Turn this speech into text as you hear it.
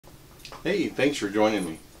Hey, thanks for joining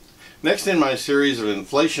me. Next in my series of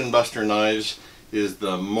inflation buster knives is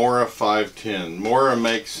the Mora 510. Mora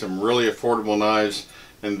makes some really affordable knives,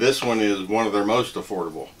 and this one is one of their most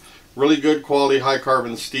affordable. Really good quality high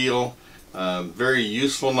carbon steel, very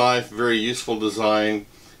useful knife, very useful design.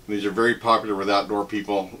 These are very popular with outdoor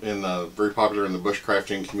people, very popular in the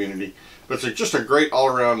bushcrafting community. But it's just a great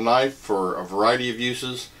all-around knife for a variety of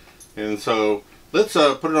uses. And so let's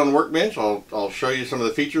put it on the workbench. I'll show you some of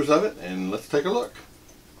the features of it, and let's take a look.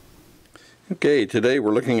 Okay, today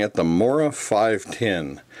we're looking at the Mora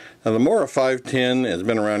 510. Now the Mora 510 has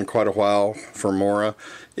been around quite a while for Mora.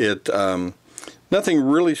 Nothing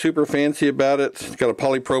really super fancy about it. It's got a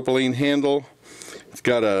polypropylene handle. It's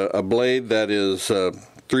got a blade that is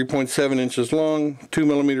 3.7 inches long, 2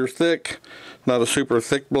 millimeters thick. Not a super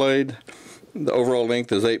thick blade. The overall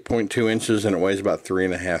length is 8.2 inches and it weighs about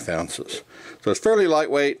 3.5 ounces. So it's fairly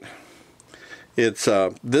lightweight. It's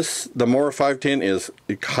the Mora 510 is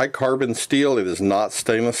high carbon steel. It is not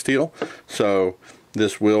stainless steel, so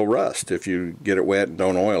this will rust if you get it wet and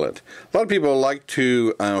don't oil it. A lot of people like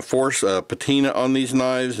to force a patina on these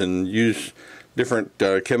knives and use different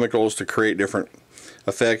chemicals to create different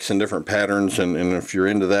effects and different patterns, and if you're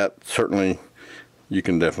into that, certainly you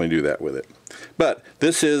can definitely do that with it. But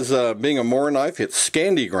this is being a Mora knife, it's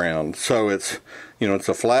Scandi ground, so it's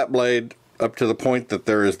a flat blade up to the point that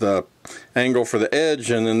there is the angle for the edge,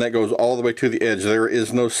 and then that goes all the way to the edge. There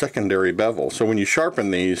is no secondary bevel. So when you sharpen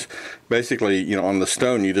these, basically, on the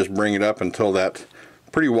stone, you just bring it up until that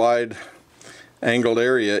pretty wide angled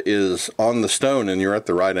area is on the stone and you're at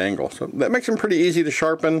the right angle. So that makes them pretty easy to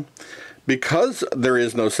sharpen. Because there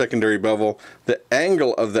is no secondary bevel, the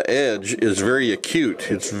angle of the edge is very acute.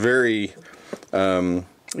 It's very,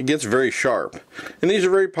 it gets very sharp. And these are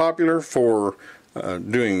very popular for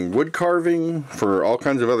doing wood carving, for all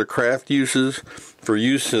kinds of other craft uses, for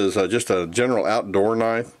use as just a general outdoor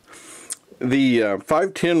knife. The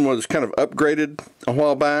 510 was kind of upgraded a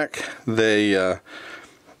while back. They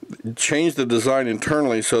changed the design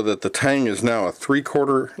internally so that the tang is now a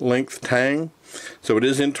 3/4 length tang. So it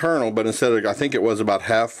is internal, but instead of, I think it was about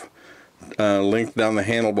half length down the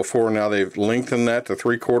handle before, now they've lengthened that to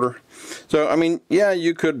 3/4. So I mean, yeah,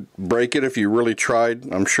 you could break it if you really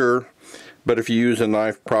tried, I'm sure. But if you use a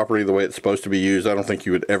knife properly the way it's supposed to be used, I don't think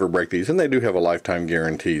you would ever break these. And they do have a lifetime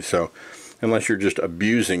guarantee, so unless you're just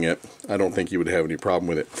abusing it, I don't think you would have any problem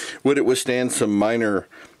with it. Would it withstand some minor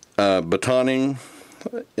batoning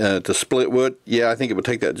to split wood? Yeah, I think it would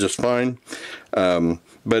take that just fine.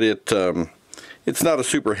 But it's not a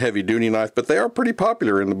super heavy duty knife, but they are pretty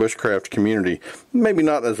popular in the bushcraft community. Maybe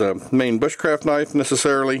not as a main bushcraft knife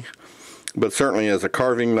necessarily, but certainly as a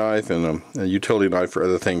carving knife and a utility knife for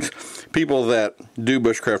other things. People that do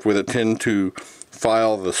bushcraft with it tend to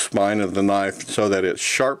file the spine of the knife so that it's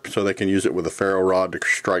sharp, so they can use it with a ferro rod to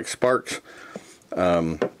strike sparks.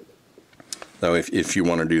 So if you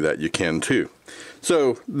want to do that, you can too.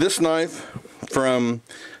 So this knife from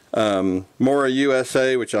Mora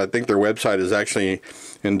USA, which I think their website is actually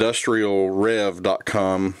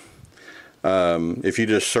industrialrev.com. If you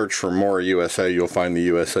just search for Mora USA, you'll find the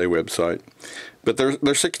USA website. But they're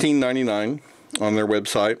 $16.99 on their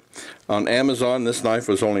website. On Amazon, this knife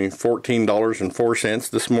was only $14.04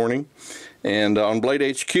 this morning. And on Blade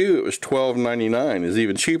HQ, it was $12.99. It's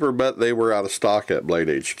even cheaper, but they were out of stock at Blade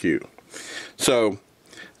HQ. So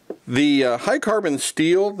the high carbon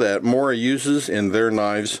steel that Mora uses in their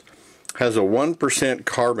knives has a 1%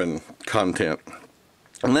 carbon content.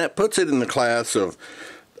 And that puts it in the class of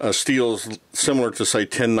steels similar to, say,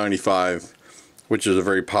 1095, which is a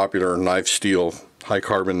very popular knife steel, high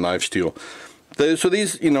carbon knife steel. So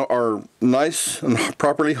these, are nice and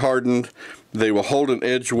properly hardened. They will hold an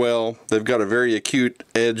edge well. They've got a very acute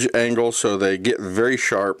edge angle, so they get very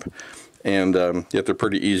sharp, and yet they're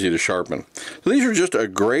pretty easy to sharpen. So these are just a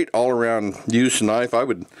great all-around use knife. I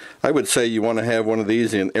would say you want to have one of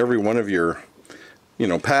these in every one of your,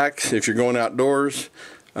 packs if you're going outdoors.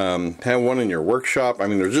 Have one in your workshop. I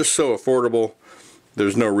mean, they're just so affordable.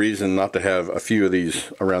 There's no reason not to have a few of these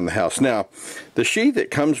around the house. Now, the sheath it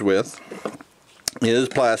comes with is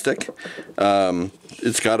plastic.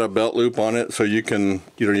 It's got a belt loop on it, so you can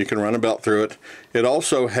run a belt through it. It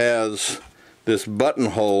also has this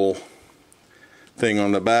buttonhole thing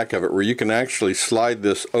on the back of it where you can actually slide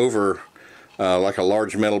this over like a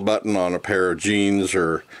large metal button on a pair of jeans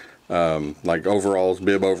or like overalls,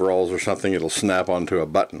 bib overalls or something. It'll snap onto a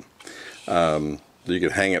button. You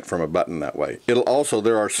can hang it from a button that way.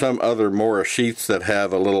 There are some other Mora sheaths that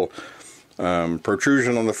have a little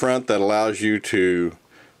protrusion on the front that allows you to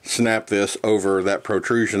snap this over that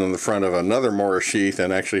protrusion on the front of another Mora sheath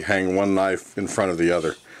and actually hang one knife in front of the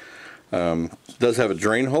other. It does have a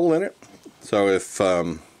drain hole in it, so if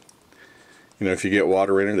if you get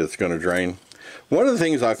water in it, it's going to drain. One of the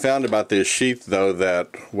things I found about this sheath, though, that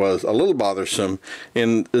was a little bothersome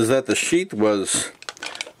is that the sheath was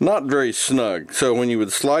not very snug. So when you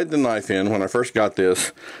would slide the knife in, when I first got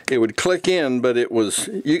this, it would click in, but it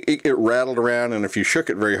rattled around, and if you shook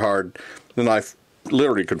it very hard, the knife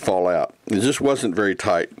literally could fall out. It just wasn't very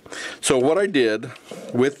tight. So what I did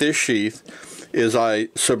with this sheath is I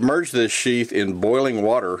submerged this sheath in boiling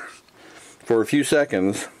water for a few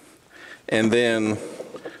seconds, and then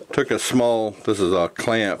took a small, this is a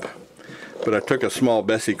clamp, but I took a small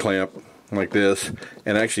Bessie clamp like this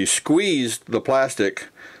and actually squeezed the plastic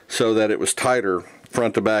so that it was tighter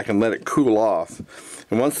front to back and let it cool off.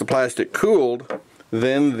 And once the plastic cooled,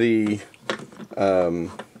 then the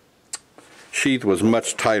sheath was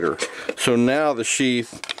much tighter. So now the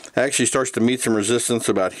sheath actually starts to meet some resistance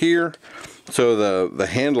about here. So the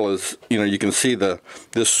handle is, you can see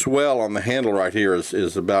this swell on the handle right here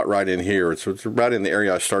is about right in here. It's right in the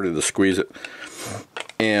area I started to squeeze it.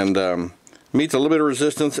 And meets a little bit of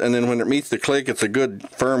resistance, and then when it meets the click, it's a good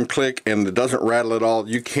firm click, and it doesn't rattle at all.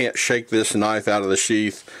 You can't shake this knife out of the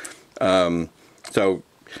sheath. So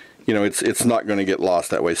it's not going to get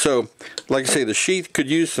lost that way. So, like I say, the sheath could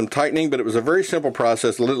use some tightening, but it was a very simple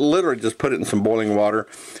process. Literally just put it in some boiling water,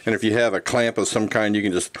 and if you have a clamp of some kind, you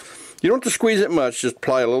can just, you don't have to squeeze it much, just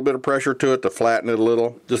apply a little bit of pressure to it to flatten it a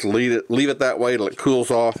little. Just leave it that way till it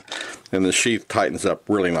cools off, and the sheath tightens up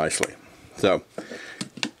really nicely. So,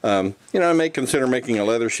 I may consider making a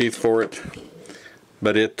leather sheath for it,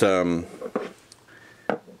 but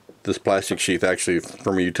this plastic sheath actually,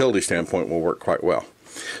 from a utility standpoint, will work quite well.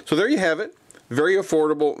 So there you have it. Very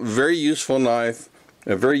affordable, very useful knife,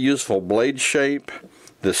 a very useful blade shape.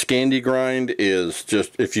 The Scandi grind is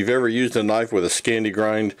just, if you've ever used a knife with a Scandi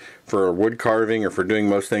grind for wood carving or for doing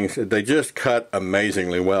most things, they just cut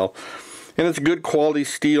amazingly well. And it's good quality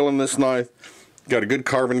steel in this knife. Got a good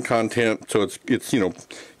carbon content, so it's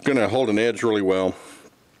going to hold an edge really well.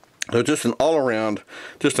 So just an all-around,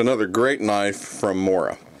 just another great knife from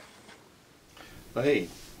Mora. Well, hey,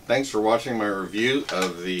 thanks for watching my review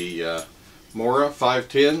of the Mora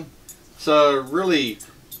 510. It's a really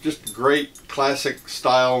just great classic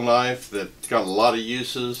style knife that's got a lot of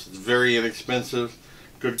uses. It's very inexpensive,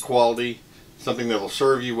 good quality, something that'll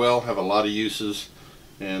serve you well, have a lot of uses,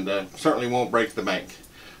 and certainly won't break the bank.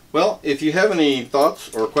 Well, if you have any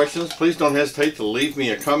thoughts or questions, please don't hesitate to leave me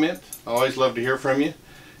a comment. I always love to hear from you.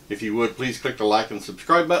 If you would, please click the like and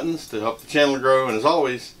subscribe buttons to help the channel grow, and as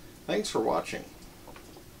always, thanks for watching.